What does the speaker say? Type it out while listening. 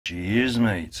Cheers,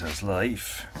 mates, how's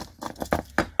life?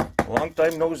 Long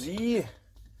time no see.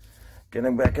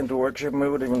 Getting back into workshop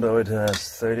mood, even though it has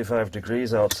 35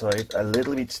 degrees outside. A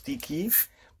little bit sticky.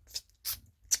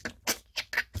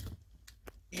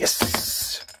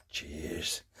 Yes!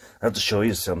 Cheers. I have to show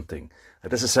you something. I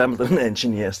disassembled an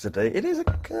engine yesterday. It is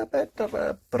a bit of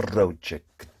a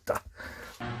project.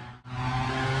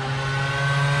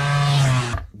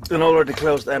 An already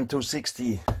closed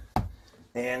M260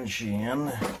 engine,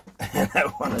 and I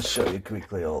want to show you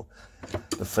quickly all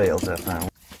the fails I found.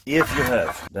 If you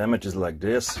have damages like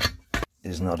this,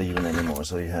 it's not even anymore,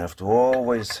 so you have to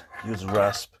always use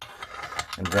rasp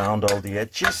and round all the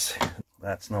edges.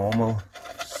 That's normal.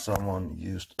 Someone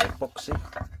used epoxy,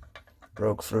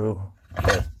 broke through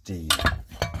at the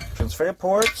transfer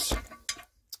ports.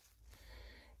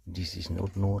 This is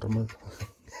not normal.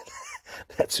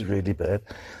 That's really bad.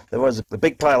 There was a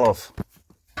big pile of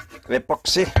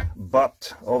epoxy,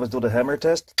 but always do the hammer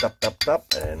test. Tap, tap, tap,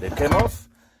 and it came off.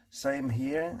 Same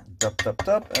here. Tap, tap,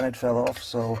 tap, and it fell off,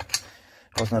 so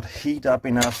it was not heat up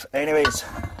enough. Anyways,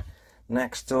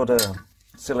 next to the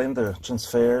cylinder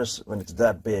transfers, when it's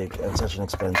that big and such an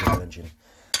expensive engine,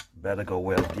 better go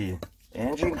weld the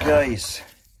engine case.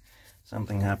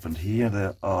 Something happened here.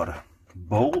 There are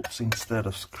bolts instead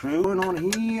of screws going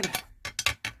on here.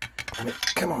 I mean,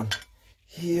 come on.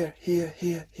 Here.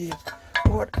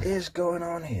 What is going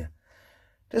on here?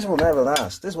 This will never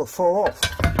last. This will fall off.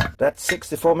 That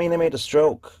 64mm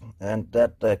stroke and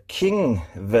that king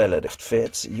velvet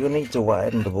fits. You need to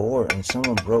widen the bore, and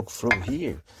someone broke through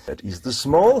here. That is the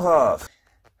small half.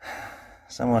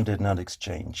 Someone did not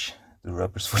exchange the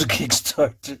rubbers for the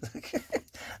kickstart.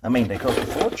 I mean, they cost a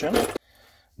fortune.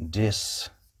 This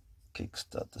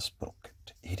kickstart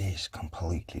sprocket, it is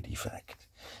completely defect.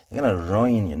 You're gonna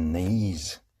ruin your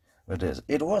knees with this.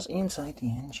 It was inside the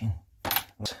engine.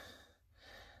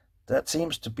 That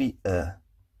seems to be a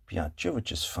Piaggio,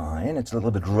 which is fine. It's a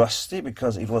little bit rusty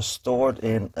because it was stored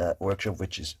in a workshop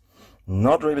which is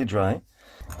not really dry.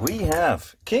 We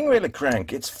have King Wheeler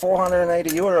crank. It's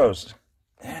 480 euros,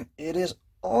 and it is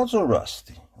also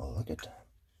rusty. Oh, look at that.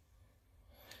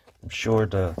 I'm sure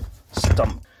the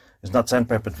stump is not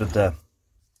sandpapered with the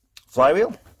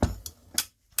flywheel.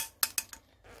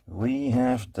 We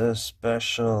have the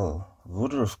special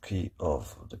Woodruff key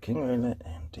of the King Wheeler,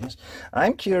 and this.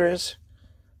 I'm curious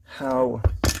how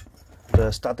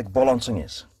the static balancing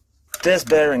is. This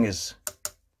bearing it's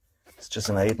just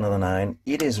an 8, not a 9.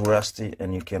 It is rusty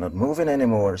and you cannot move it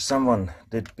anymore. Someone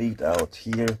did beat out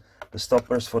here the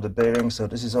stoppers for the bearing, so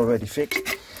this is already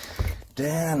fixed.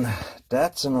 Then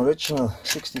that's an original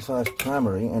 65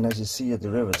 primary, and as you see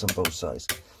the rivets on both sides,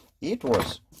 it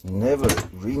was never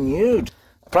renewed.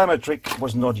 Primary trick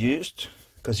was not used,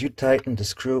 because you tighten the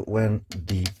screw when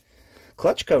the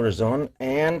clutch cover is on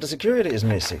and the security is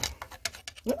missing.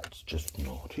 That's just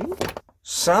not here.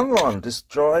 Someone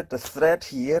destroyed the thread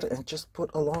here and just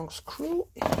put a long screw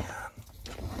in,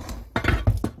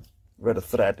 where the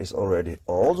thread is already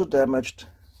also damaged.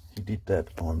 He did that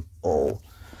on all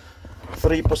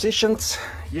 3 positions.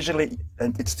 Usually,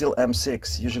 and it's still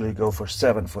M6, usually go for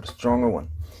 7 for the stronger one.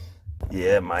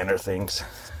 Yeah, minor things.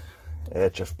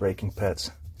 Edge of braking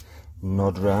pads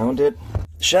not rounded.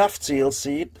 Shaft seal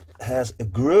seat has a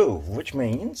groove, which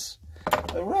means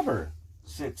a rubber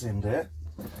sits in there,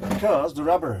 because the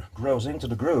rubber grows into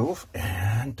the groove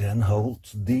and then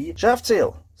holds the shaft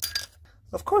seal.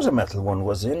 Of course a metal one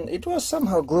was in. It was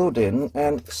somehow glued in,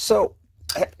 and so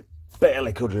I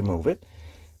barely could remove it.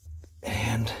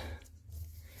 And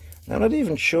I'm not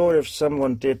even sure if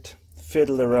someone did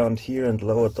fiddle around here and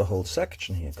lowered the whole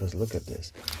section here, because look at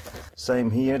this.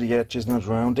 Same here, the edge is not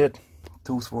rounded.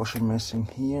 Tooth washer missing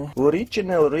here.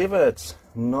 Original rivets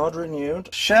not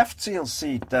renewed. Shaft seal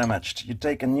seat damaged. You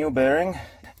take a new bearing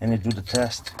and you do the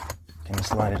test. Can you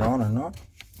slide it on or not?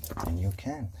 And you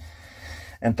can.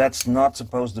 And that's not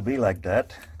supposed to be like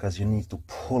that, because you need to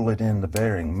pull it in the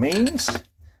bearing. Means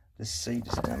this seat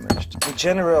is damaged. In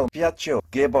general, Piaggio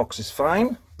gearbox is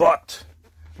fine, but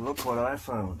look what I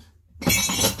found.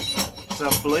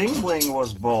 Some bling bling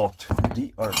was bought.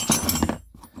 The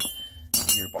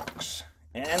gearbox.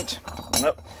 And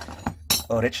no,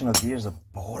 original gears are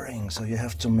boring, so you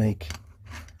have to make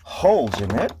holes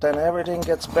in it, then everything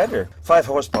gets better. 5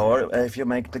 horsepower. If you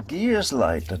make the gears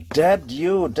lighter, that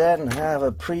you then have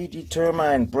a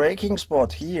predetermined braking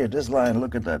spot here. This line,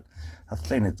 look at that, how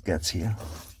thin it gets here.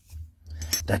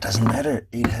 That doesn't matter.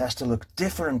 It has to look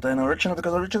different than original,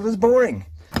 because original is boring.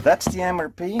 That's the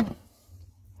MRP.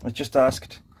 I just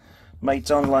asked mates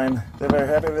online. They were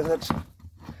happy with it.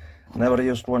 Never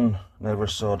used one, never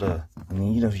saw the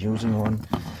need of using one.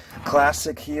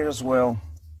 Classic here as well.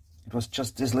 It was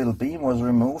just this little beam was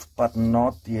removed, but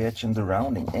not the edge and the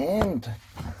rounding. And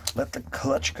let the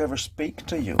clutch cover speak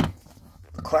to you.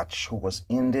 The clutch, who was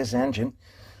in this engine,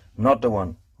 not the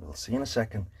one, we'll see in a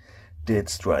second, did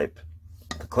stripe.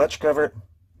 The clutch cover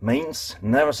means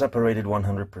never separated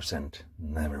 100%.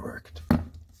 Never worked.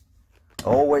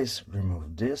 Always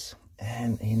remove this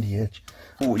and in the edge.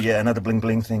 Oh yeah, another bling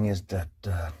bling thing is that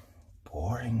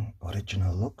boring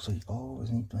original look, so you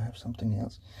always need to have something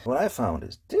else. What I found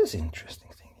is this interesting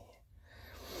thing here.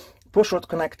 Push rod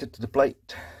connected to the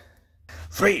plate.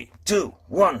 3, 2,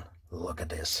 1. Look at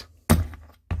this.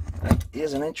 That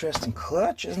is an interesting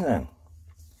clutch, isn't it?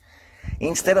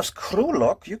 Instead of screw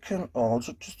lock, you can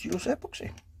also just use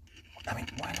epoxy. I mean,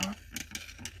 why not?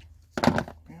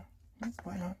 Yeah,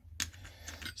 why not?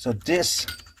 So this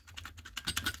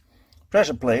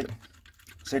pressure plate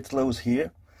sits loose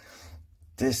here.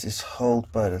 This is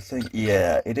held by the thing.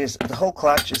 Yeah, it is. The whole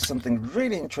clutch is something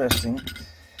really interesting.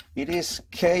 It is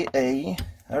KA. I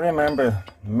remember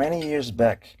many years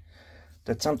back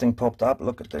that something popped up.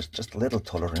 Look, there's just a little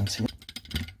tolerance here.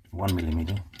 1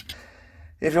 millimeter.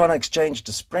 If you want to exchange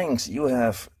the springs, you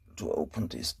have to open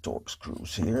these torque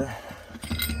screws here.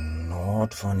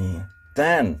 Not funny.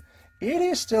 Then it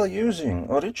is still using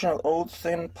original old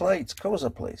thin plates,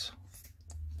 Cosa plates.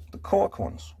 The cork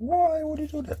ones. Why would you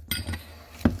do that?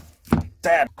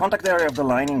 That contact area of the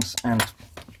linings and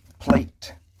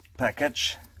plate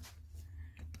package.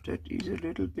 That is a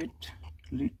little bit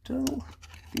little,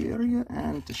 the area,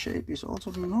 and the shape is also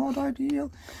not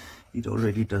ideal. It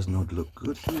already does not look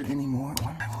good here anymore.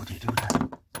 Why would you do that?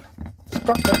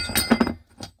 That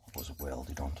was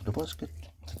welded onto the basket.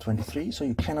 It's a 23, so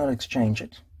you cannot exchange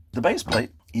it. The base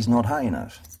plate is not high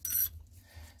enough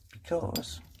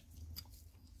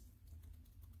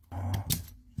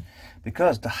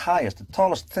because the highest, the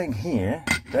tallest thing here,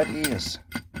 that is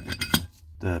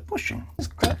the bushing. This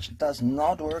clutch does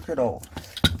not work at all.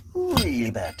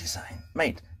 Really bad design.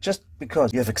 Mate, just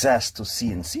because you have access to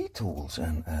CNC tools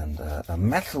and a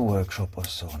metal workshop or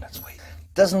so, and that's way,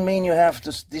 doesn't mean you have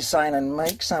to design and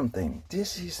make something.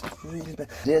 This is really bad.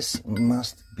 This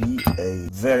must be a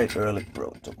very early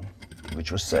proto,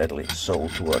 which was sadly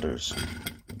sold to others,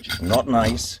 which is not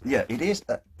nice. Yeah, it is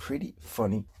a pretty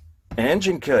funny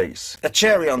engine case. A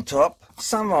cherry on top.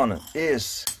 Someone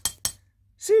is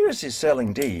seriously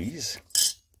selling these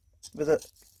with a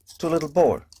 2 little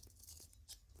bore.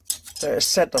 They're a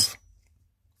set of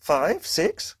 5,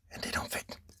 6, and they don't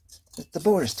fit. The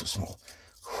bore is too small.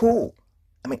 Who?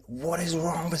 I mean, what is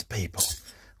wrong with people?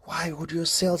 Why would you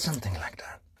sell something like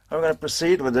that? I'm going to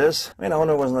proceed with this. I mean,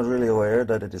 owner was not really aware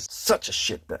that it is such a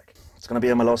shit bag. It's going to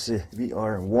be a Malossi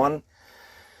VR1.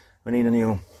 We need a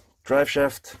new drive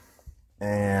shaft.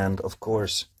 And of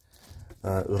course,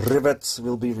 rivets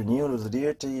will be renewed with the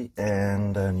DRT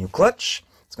and a new clutch.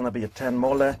 It's going to be a 10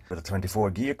 mole with a 24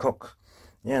 gear cock.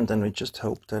 Yeah, and then we just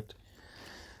hope that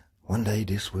one day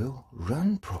this will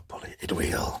run properly. It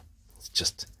will. It's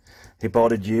just, he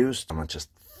bought it used. I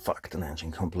just fucked an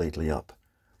engine completely up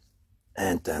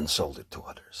and then sold it to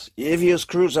others. If you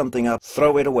screw something up,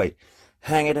 throw it away.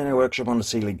 Hang it in a workshop on the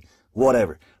ceiling,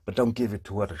 whatever. But don't give it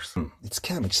to others. It's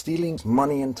scam, it's stealing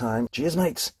money and time. Cheers,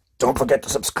 mates. Don't forget to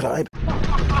subscribe.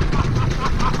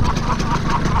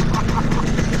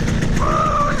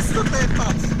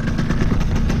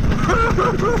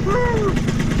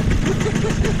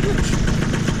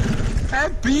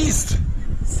 Ein Biest!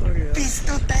 Sorry, ja. Bist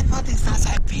du deppert, ist das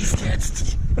ein Biest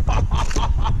jetzt?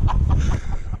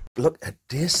 Look at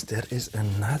this, there is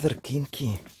another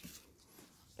kinky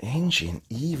engine,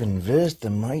 even worse, the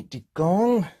mighty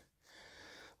gong.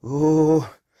 Oh,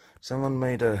 someone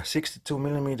made a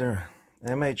 62mm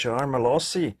MHR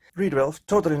Malossi. Reed valve,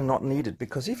 totally not needed,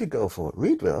 because if you go for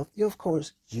reed valve, you of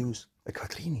course use a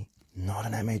QUATTRINI, not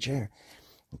an MHR.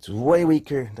 It's way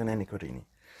weaker than any QUATTRINI.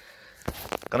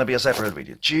 Gonna be a separate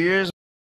video. Cheers!